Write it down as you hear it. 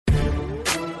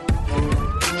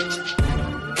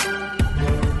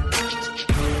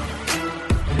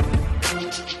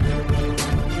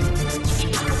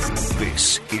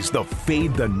the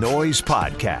Fade the Noise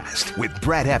podcast with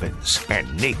Brad Evans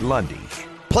and Nate Lundy.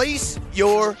 Place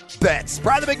your bets.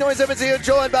 Brad the Big Noise Evans here,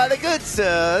 joined by the good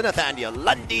sir, Nathaniel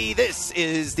Lundy. This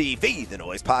is the Fade the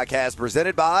Noise podcast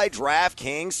presented by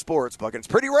DraftKings Sportsbook. And it's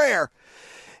pretty rare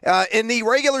in the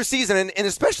regular season, and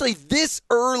especially this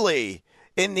early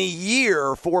in the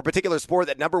year for a particular sport,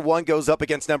 that number one goes up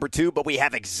against number two, but we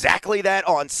have exactly that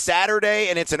on Saturday,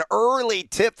 and it's an early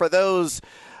tip for those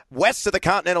west of the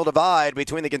Continental Divide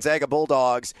between the Gonzaga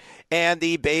Bulldogs and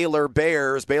the Baylor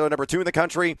Bears. Baylor number two in the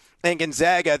country, and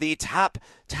Gonzaga, the top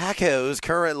tacos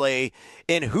currently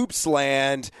in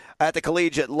Hoopsland at the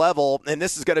collegiate level. And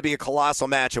this is going to be a colossal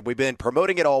matchup. We've been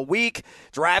promoting it all week.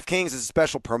 DraftKings is a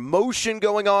special promotion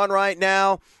going on right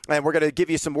now, and we're going to give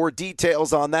you some more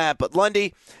details on that. But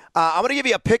Lundy, I'm going to give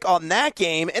you a pick on that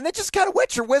game, and then just kind of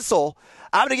wet your whistle.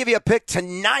 I'm going to give you a pick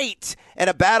tonight and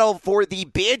a battle for the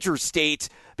Badger State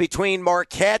between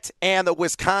Marquette and the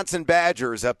Wisconsin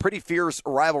Badgers. A pretty fierce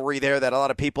rivalry there that a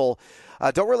lot of people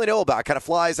don't really know about. Kind of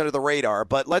flies under the radar.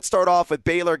 But let's start off with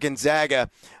Baylor Gonzaga.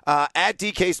 At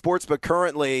DK Sportsbook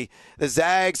currently, the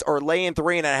Zags are laying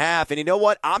 3.5. And you know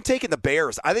what? I'm taking the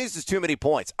Bears. I think this is too many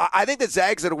points. I think the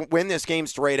Zags are going to win this game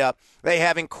straight up. They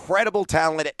have incredible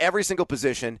talent at every single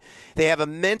position. They have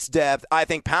immense depth. I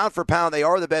think pound for pound, they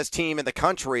are the best team in the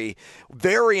country.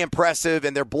 Very impressive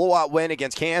in their blowout win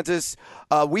against Kansas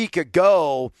a week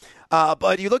ago.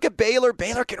 But you look at Baylor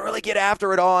can really get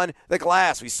after it on the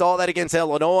glass. We saw that against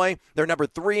Illinois. They're number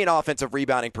 3 in offensive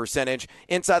rebounding percentage,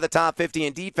 inside the top 50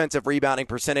 in defensive rebounding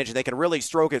percentage, and they can really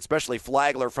stroke it, especially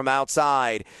Flagler from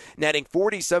outside, netting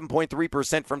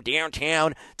 47.3% from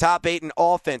downtown, top 8 in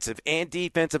offensive and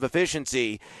defensive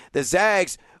efficiency. The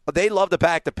Zags, they love to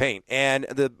pack the paint, and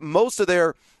most of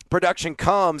their production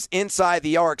comes inside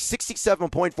the arc,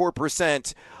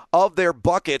 67.4% of their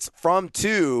buckets from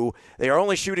two. They are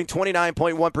only shooting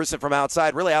 29.1% from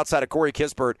outside, really outside of Corey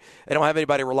Kispert. They don't have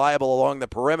anybody reliable along the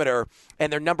perimeter.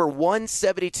 And they're number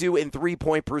 172 in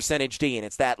three-point percentage D. And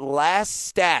it's that last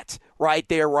stat right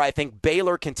there where I think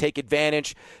Baylor can take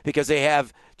advantage because they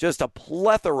have just a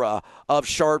plethora of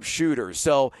sharp shooters.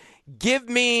 So give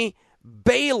me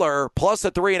Baylor plus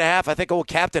the 3.5. I think old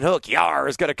Captain Hook, Yar,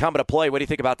 is going to come into play. What do you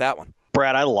think about that one?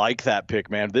 Brad, I like that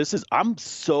pick, man. I'm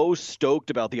so stoked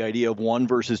about the idea of 1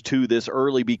 versus 2 this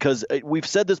early because we've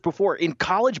said this before. In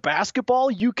college basketball,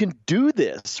 you can do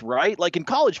this, right? Like in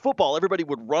college football, everybody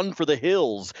would run for the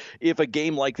hills if a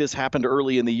game like this happened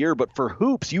early in the year. But for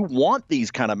hoops, you want these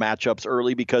kind of matchups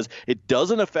early because it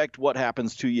doesn't affect what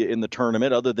happens to you in the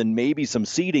tournament other than maybe some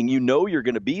seeding. You know you're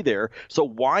going to be there. So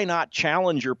why not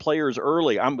challenge your players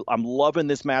early? I'm loving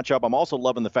this matchup. I'm also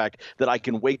loving the fact that I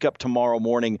can wake up tomorrow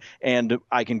morning and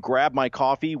I can grab my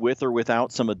coffee with or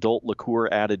without some adult liqueur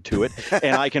added to it,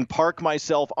 and I can park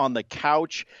myself on the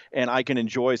couch, and I can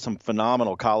enjoy some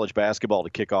phenomenal college basketball to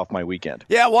kick off my weekend.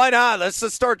 Yeah, why not? Let's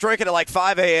just start drinking at like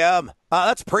 5 a.m.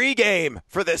 That's pregame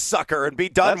for this sucker and be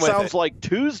done with it. That sounds like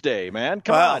Tuesday, man.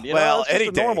 Come on. It's any just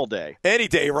a day. normal day. Any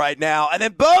day right now. And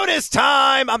then bonus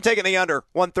time. I'm taking the under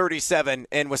 137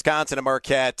 in Wisconsin and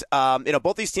Marquette.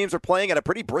 Both these teams are playing at a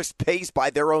pretty brisk pace by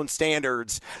their own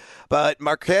standards. But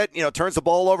Marquette, turns the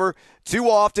ball over too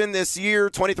often this year,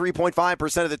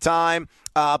 23.5% of the time.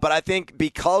 But I think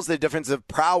because of the defensive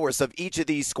prowess of each of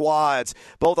these squads,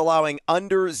 both allowing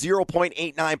under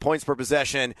 0.89 points per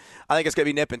possession, I think it's going to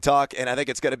be nip and tuck, and I think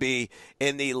it's going to be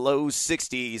in the low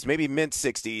 60s, maybe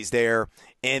mid-60s there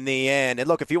in the end. And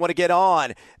look, if you want to get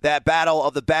on that battle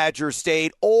of the Badger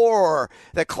State or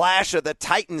the clash of the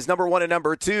Titans, number 1 and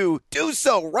number 2, do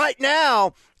so right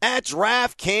now at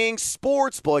DraftKings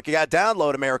Sportsbook. You got to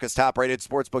download America's top-rated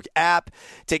sportsbook app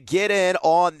to get in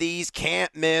on these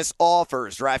can't-miss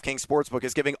offers. DraftKings Sportsbook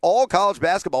is giving all college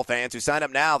basketball fans who sign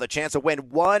up now the chance to win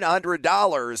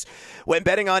 $100 when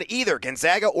betting on either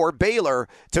Gonzaga or Baylor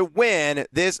to win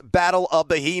this battle of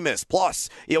behemoths. Plus,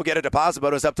 you'll get a deposit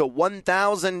bonus up to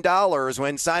 $1,000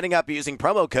 when signing up using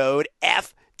promo code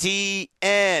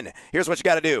FTN. Here's what you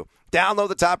got to do. Download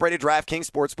the top-rated DraftKings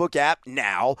Sportsbook app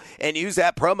now and use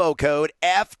that promo code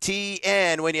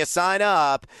FTN when you sign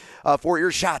up for your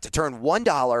shot to turn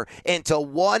 $1 into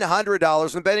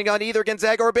 $100 when betting on either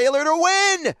Gonzaga or Baylor to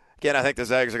win. Again, I think the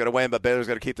Zags are going to win, but Baylor's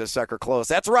going to keep this sucker close.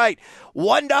 That's right.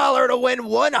 $1 to win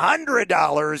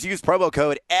 $100. Use promo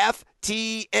code FTN.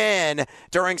 FTN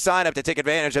during sign-up to take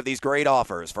advantage of these great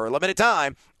offers. For a limited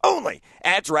time, only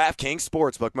at DraftKings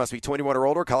Sportsbook. Must be 21 or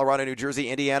older, Colorado, New Jersey,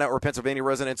 Indiana, or Pennsylvania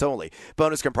residents only.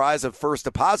 Bonus comprised of first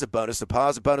deposit bonus.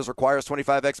 Deposit bonus requires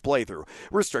 25x playthrough.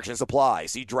 Restrictions apply.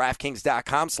 See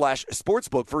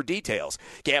DraftKings.com/sportsbook for details.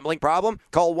 Gambling problem?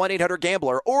 Call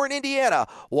 1-800-GAMBLER or in Indiana,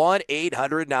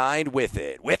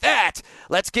 1-800-9-WITH-IT. With that,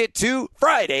 let's get to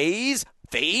Friday's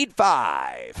Fade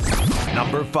 5.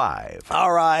 Number 5.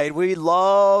 All right, we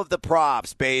love the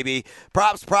props, baby.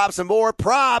 Props, and more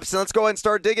props. And let's go ahead and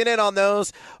start digging in on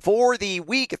those for the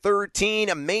Week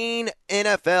 13 main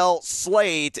NFL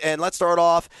slate. And let's start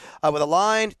off with a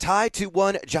line tied to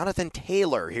one Jonathan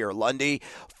Taylor here, Lundy.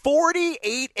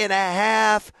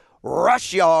 48.5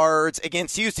 rush yards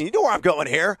against Houston. You know where I'm going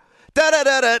here.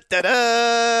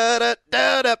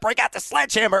 Da-da-da-da-da-da-da-da-da. Break out the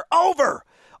sledgehammer. Over.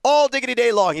 All diggity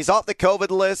day long. He's off the COVID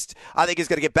list. I think he's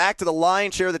going to get back to the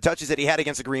lion's share of the touches that he had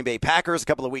against the Green Bay Packers a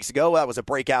couple of weeks ago. That was a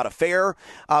breakout affair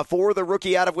for the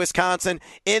rookie out of Wisconsin.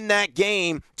 In that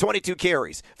game, 22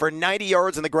 carries for 90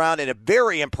 yards on the ground, and a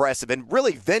very impressive and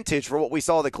really vintage for what we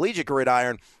saw the collegiate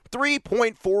gridiron.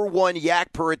 3.41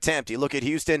 yak per attempt. You look at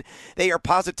Houston, they are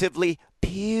positively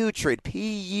putrid,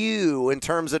 PU, in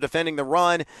terms of defending the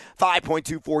run.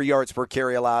 5.24 yards per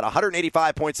carry allowed,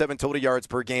 185.7 total yards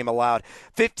per game allowed,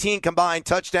 15 combined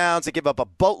touchdowns. They give up a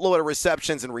boatload of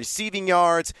receptions and receiving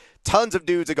yards. Tons of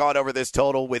dudes have gone over this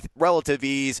total with relative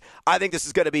ease. I think this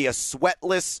is going to be a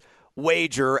sweatless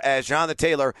wager as Jonathan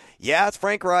Taylor, yeah, it's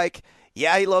Frank Reich.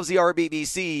 Yeah, he loves the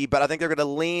RBBC, but I think they're going to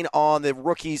lean on the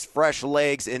rookie's fresh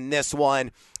legs in this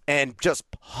one and just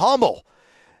pummel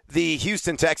the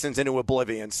Houston Texans into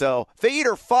oblivion. So fade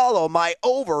or follow my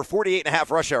over 48.5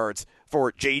 rush yards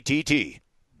for JTT.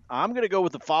 I'm going to go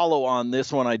with the follow on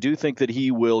this one. I do think that he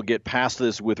will get past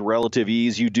this with relative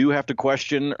ease. You do have to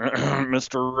question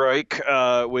Mr. Reich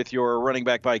with your running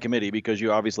back by committee because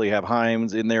you obviously have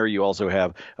Himes in there. You also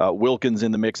have Wilkins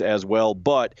in the mix as well.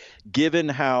 But given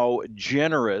how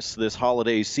generous this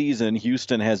holiday season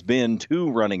Houston has been to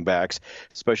running backs,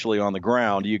 especially on the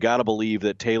ground, you got to believe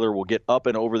that Taylor will get up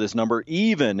and over this number.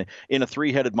 Even in a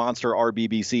three-headed monster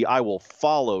RBBC, I will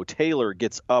follow. Taylor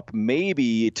gets up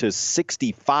maybe to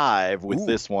 65 with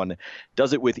this one.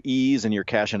 Does it with ease, and you're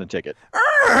cashing a ticket.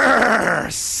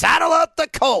 Saddle up the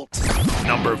Colt.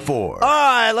 Number 4. All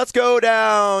right, let's go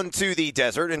down to the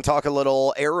desert and talk a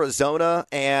little Arizona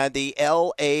and the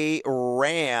L.A.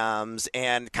 Rams.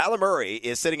 And Kyler Murray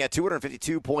is sitting at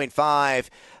 252.5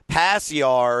 pass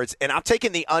yards, and I'm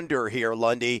taking the under here,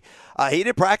 Lundy. He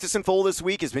did practice in full this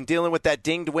week. He's been dealing with that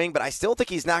dinged wing, but I still think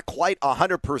he's not quite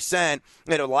 100%.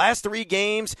 In the last 3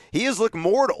 games, he has looked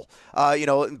mortal.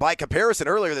 By comparison,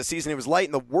 earlier this season, he was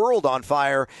lighting the world on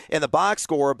fire in the box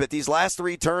score, but these last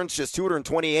 3 turns, just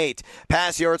 228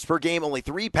 pass yards per game, only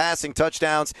 3 passing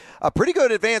touchdowns. Pretty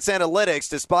good advanced analytics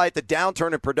despite the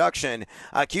downturn in production.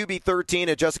 QB 13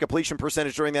 adjusted completion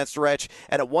percentage during that stretch,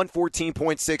 and a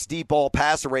 114.6 deep ball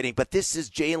passer rating. But this is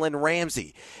Jalen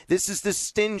Ramsey. This is the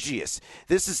stingiest.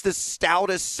 This is the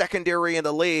stoutest secondary in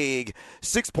the league.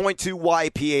 6.2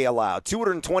 YPA allowed,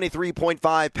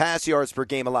 223.5 pass yards per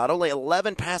game allowed, only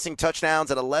 11 passing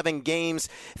touchdowns in 11 games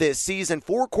this season.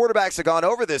 4 quarterbacks have gone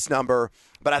over this number,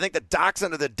 but I think the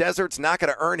Dachshund of the Desert's not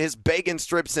going to earn his bacon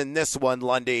strips in this one,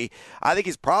 Lundy. I think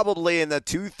he's probably in the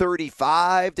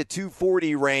 235 to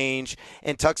 240 range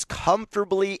and tucks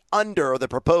comfortably under the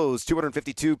proposed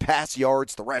 252 pass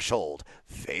yards threshold.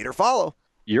 Fade or follow.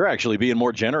 You're actually being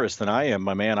more generous than I am,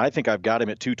 my man. I think I've got him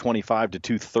at 225 to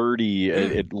 230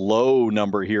 at low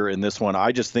number here in this one.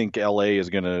 I just think LA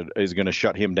is gonna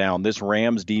shut him down. This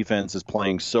Rams defense is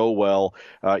playing so well.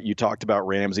 You talked about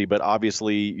Ramsey, but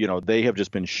obviously, they have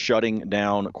just been shutting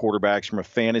down quarterbacks from a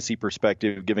fantasy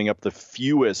perspective, giving up the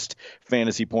fewest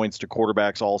fantasy points to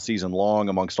quarterbacks all season long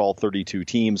amongst all 32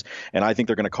 teams. And I think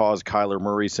they're going to cause Kyler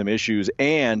Murray some issues.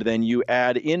 And then you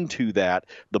add into that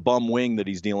the bum wing that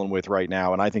he's dealing with right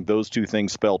now. And I think those two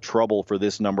things spell trouble for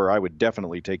this number. I would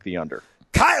definitely take the under.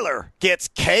 Kyler gets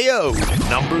KO'd.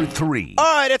 Number 3.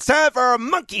 All right, it's time for our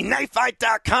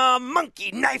MonkeyKnifeFight.com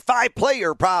Monkey Knife Fight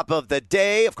player prop of the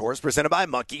day. Of course, presented by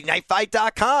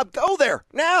MonkeyKnifeFight.com. Go there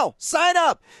now. Sign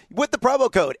up with the promo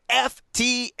code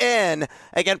FTN.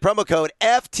 Again, promo code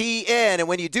FTN. And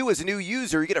when you do as a new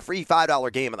user, you get a free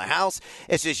 $5 game in the house.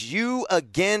 It's just you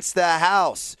against the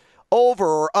house. Over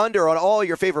or under on all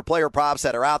your favorite player props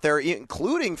that are out there,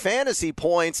 including fantasy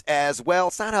points as well.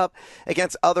 Sign up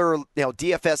against other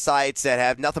DFS sites that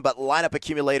have nothing but lineup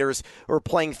accumulators who are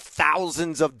playing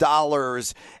thousands of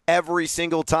dollars every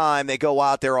single time they go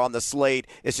out there on the slate.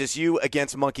 It's just you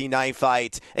against Monkey Knife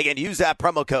Fight. Again, use that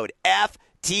promo code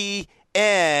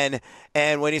FTN.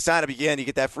 And when you sign up again, you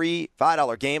get that free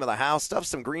 $5 game of the house. Stuff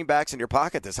some greenbacks in your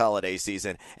pocket this holiday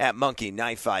season at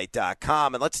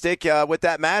monkeyknifefight.com. And let's stick with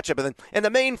that matchup. And the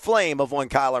main flame of one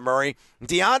Kyler Murray,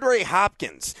 DeAndre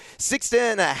Hopkins.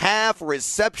 6.5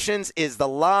 receptions is the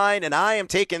line, and I am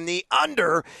taking the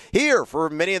under here for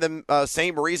many of the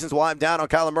same reasons why I'm down on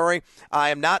Kyler Murray. I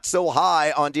am not so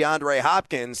high on DeAndre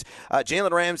Hopkins.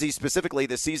 Jalen Ramsey specifically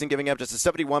this season giving up just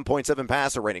a 71.7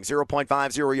 passer rating,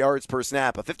 0.50 yards per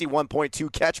snap, a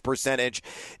 51.2 catch percentage.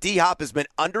 D-Hop has been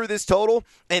under this total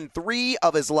in 3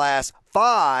 of his last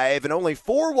 5, and only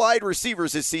 4 wide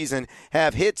receivers this season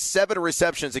have hit 7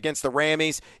 receptions against the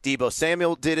Rammies. Deebo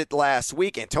Samuel did it last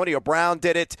week. Antonio Brown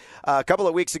did it a couple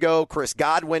of weeks ago. Chris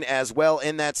Godwin as well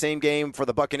in that same game for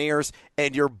the Buccaneers.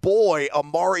 And your boy,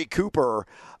 Amari Cooper,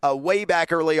 way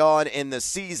back early on in the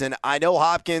season. I know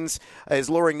Hopkins is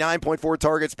luring 9.4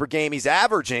 targets per game. He's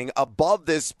averaging above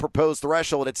this proposed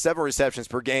threshold at 7 receptions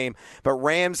per game. But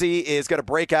Ramsey is going to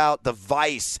break out the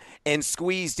vice and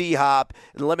squeeze D-Hop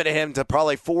and limit him to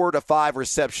probably 4 to 5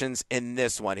 receptions in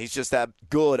this one. He's just that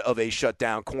good of a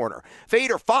shutdown corner. Fade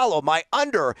or follow my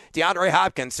under DeAndre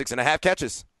Hopkins, 6.5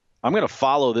 catches. I'm going to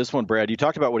follow this one, Brad. You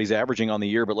talked about what he's averaging on the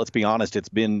year, but let's be honest,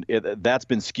 that's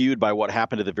been skewed by what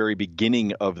happened at the very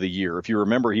beginning of the year. If you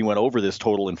remember, he went over this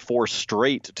total in 4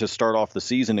 straight to start off the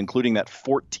season, including that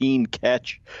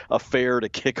 14-catch affair to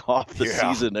kick off the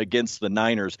season against the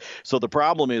Niners. So the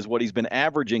problem is what he's been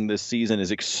averaging this season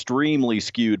is extremely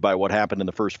skewed by what happened in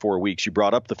the first 4 weeks. You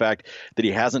brought up the fact that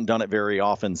he hasn't done it very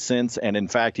often since, and in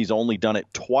fact, he's only done it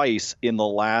twice in the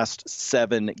last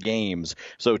 7 games.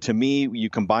 So to me,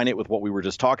 you combine it with what we were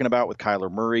just talking about with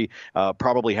Kyler Murray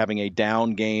probably having a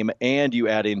down game, and you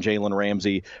add in Jalen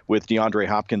Ramsey with DeAndre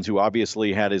Hopkins, who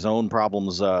obviously had his own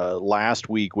problems last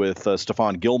week with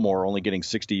Stephon Gilmore only getting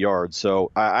 60 yards.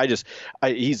 So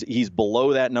he's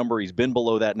below that number. He's been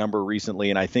below that number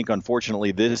recently, and I think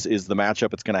unfortunately this is the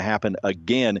matchup. It's going to happen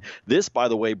again. This, by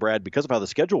the way, Brad, because of how the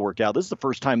schedule worked out, this is the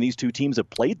first time these two teams have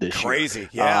played this year. Crazy,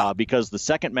 yeah. Because the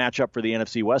second matchup for the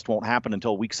NFC West won't happen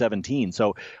until Week 17.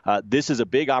 So this is a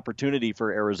big opportunity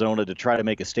for Arizona to try to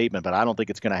make a statement, but I don't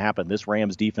think it's going to happen. This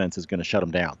Rams defense is going to shut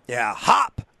them down. Yeah,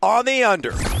 hop on the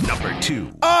under. Number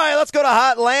 2. All right, let's go to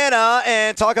Atlanta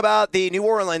and talk about the New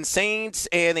Orleans Saints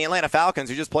and the Atlanta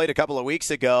Falcons, who just played a couple of weeks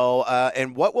ago.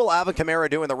 And what will Alvin Kamara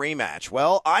do in the rematch?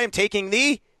 Well, I am taking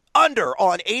the under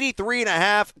on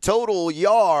 83.5 total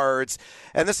yards.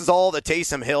 And this is all the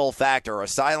Taysom Hill factor, a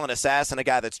silent assassin, a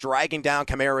guy that's dragging down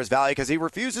Kamara's value because he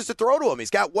refuses to throw to him. He's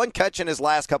got 1 catch in his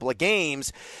last couple of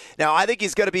games. Now, I think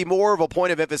he's going to be more of a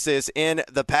point of emphasis in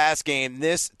the pass game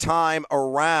this time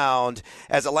around,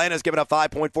 as Atlanta's given up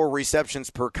 5.4 receptions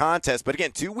per contest. But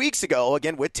again, 2 weeks ago,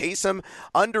 again, with Taysom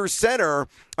under center,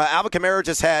 Alvin Kamara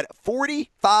just had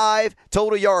 45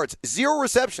 total yards, 0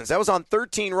 receptions. That was on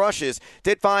 13 rushes.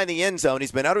 Did find the end zone.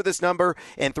 He's been under this number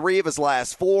in 3 of his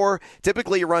last 4.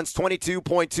 Typically, he runs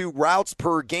 22.2 routes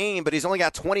per game, but he's only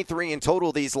got 23 in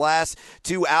total these last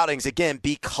 2 outings. Again,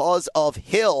 because of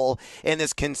Hill and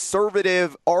this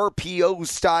conservative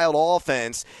RPO-styled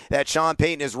offense that Sean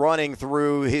Payton is running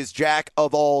through his jack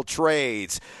of all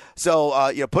trades. So,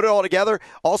 put it all together.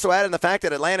 Also add in the fact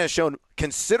that Atlanta has shown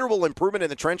considerable improvement in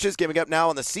the trenches, giving up now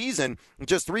in the season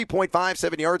just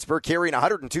 3.57 yards per carry and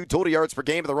 102 total yards per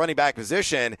game of the running back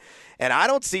position. And I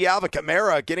don't see Alvin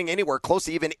Kamara getting anywhere close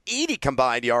to even 80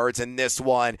 combined yards in this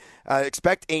one.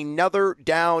 Expect another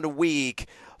down week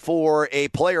for a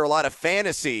player a lot of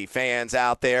fantasy fans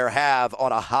out there have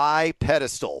on a high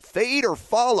pedestal. Fade or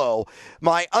follow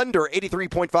my under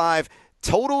 83.5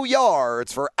 total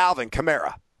yards for Alvin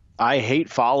Kamara. I hate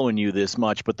following you this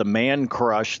much, but the man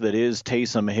crush that is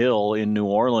Taysom Hill in New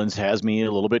Orleans has me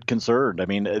a little bit concerned. I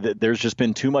mean, there's just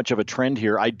been too much of a trend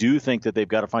here. I do think that they've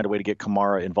got to find a way to get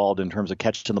Kamara involved in terms of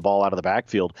catching the ball out of the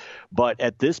backfield. But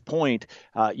at this point,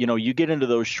 you get into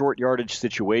those short yardage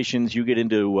situations. You get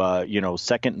into,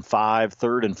 2nd and 5,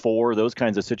 3rd and 4, those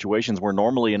kinds of situations where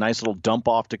normally a nice little dump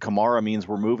off to Kamara means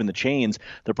we're moving the chains.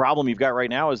 The problem you've got right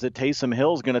now is that Taysom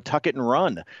Hill's going to tuck it and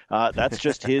run. That's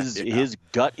just his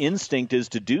gut instinct is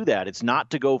to do that. It's not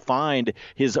to go find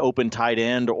his open tight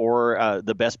end or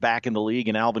the best back in the league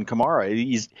in Alvin Kamara.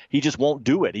 He just won't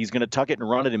do it. He's going to tuck it and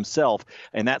run it himself,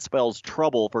 and that spells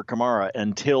trouble for Kamara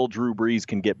until Drew Brees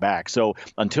can get back. So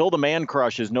until the man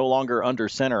crush is no longer under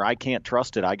center, I can't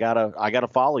trust it. I gotta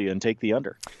follow you and take the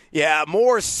under. Yeah,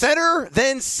 more center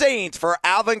than Saints for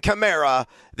Alvin Kamara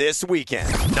this weekend.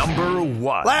 Number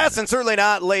 1. Last and certainly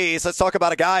not least, let's talk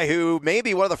about a guy who may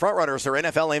be one of the frontrunners for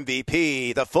NFL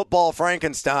MVP, the football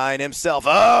Frankenstein himself.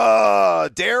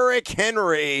 Derrick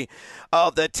Henry.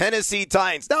 of the Tennessee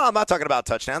Titans. No, I'm not talking about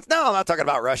touchdowns. No, I'm not talking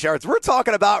about rush yards. We're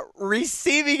talking about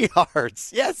receiving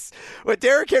yards. Yes, with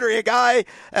Derrick Henry, a guy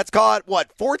that's caught,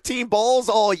 14 balls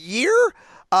all year?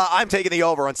 I'm taking the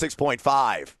over on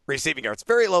 6.5 receiving yards.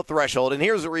 Very low threshold, and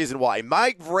here's the reason why.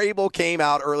 Mike Vrabel came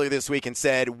out earlier this week and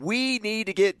said, we need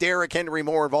to get Derrick Henry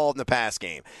more involved in the pass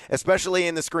game, especially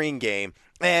in the screen game.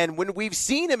 And when we've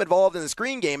seen him involved in the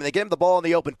screen game and they get him the ball in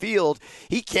the open field,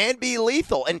 he can be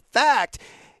lethal. In fact,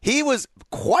 he was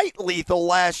quite lethal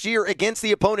last year against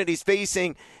the opponent he's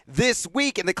facing this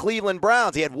week in the Cleveland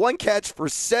Browns. He had one catch for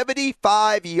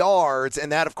 75 yards,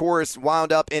 and that, of course,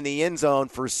 wound up in the end zone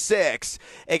for 6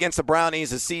 against the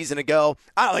Brownies a season ago.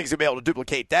 I don't think he's going to be able to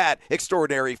duplicate that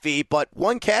extraordinary feat, but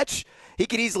one catch, he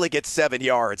could easily get 7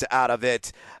 yards out of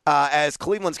it, as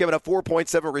Cleveland's given up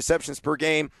 4.7 receptions per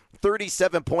game,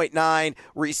 37.9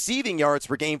 receiving yards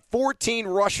per game. 14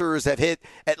 rushers have hit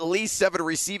at least 7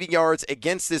 receiving yards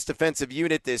against this defensive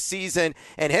unit this season,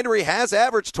 and Henry has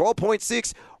averaged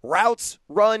 12.6 routes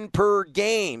run per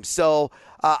game. So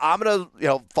I'm going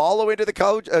to follow into the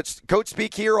coach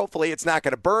speak here. Hopefully it's not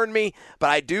going to burn me, but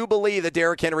I do believe that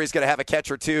Derrick Henry is going to have a catch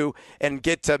or two and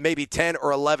get to maybe 10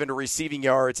 or 11 receiving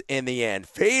yards in the end.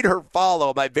 Fade or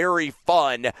follow my very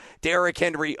fun Derrick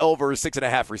Henry over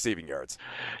 6.5 receiving yards.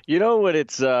 You know what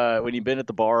it's when you've been at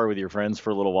the bar with your friends for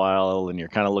a little while and you're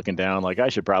kind of looking down like I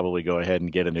should probably go ahead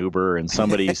and get an Uber, and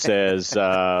somebody says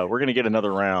we're going to get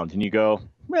another round, and you go,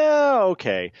 well,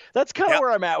 okay. That's kind of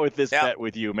where I'm at with this bet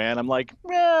with you, man. I'm like,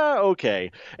 yeah,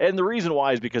 okay. And the reason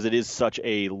why is because it is such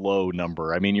a low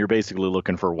number. I mean, you're basically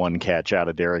looking for one catch out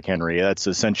of Derrick Henry. That's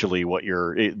essentially what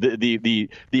the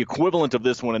equivalent of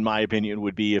this one, in my opinion,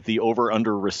 would be if the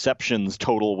over-under receptions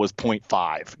total was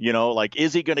 0.5. Like,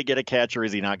 is he going to get a catch or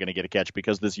is he not going to get a catch,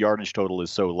 because this yardage total is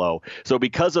so low. So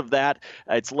because of that,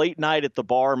 it's late night at the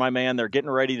bar, my man. They're getting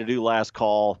ready to do last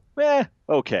call.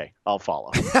 Okay, I'll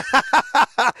follow.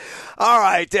 All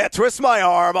right, twist my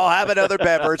arm. I'll have another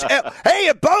beverage.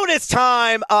 Hey, bonus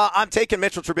time. I'm taking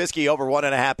Mitchell Trubisky over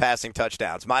 1.5 passing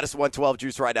touchdowns. Minus 112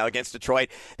 juice right now against Detroit,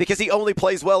 because he only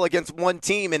plays well against one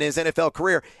team in his NFL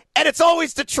career, and it's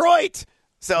always Detroit.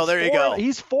 So there you go.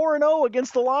 He's 4-0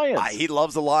 against the Lions. He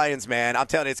loves the Lions, man. I'm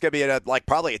telling you, it's going to be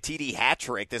probably a TD hat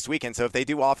trick this weekend. So if they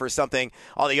do offer something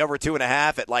on the over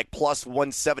 2.5 at plus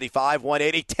 175,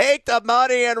 180, take the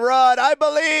money and run. I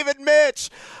believe in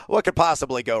Mitch. What could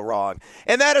possibly go wrong?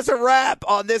 And that is a wrap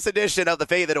on this edition of the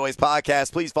Fade the Noise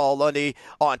podcast. Please follow Lundy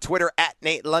on Twitter at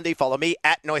Nate Lundy. Follow me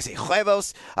at Noisy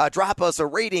Huevos. Drop us a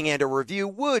rating and a review,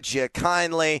 would you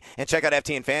kindly? And check out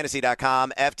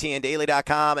FTNFantasy.com,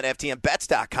 FTNDaily.com, and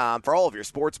FTNBets.com for all of your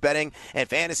sports betting and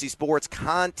fantasy sports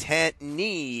content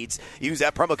needs. Use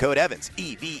that promo code Evans,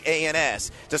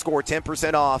 EVANS, to score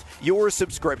 10% off your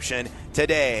subscription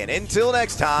today. And until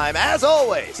next time, as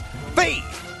always, fade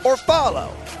or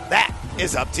follow. That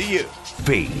is up to you.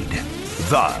 Fade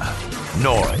the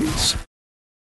noise.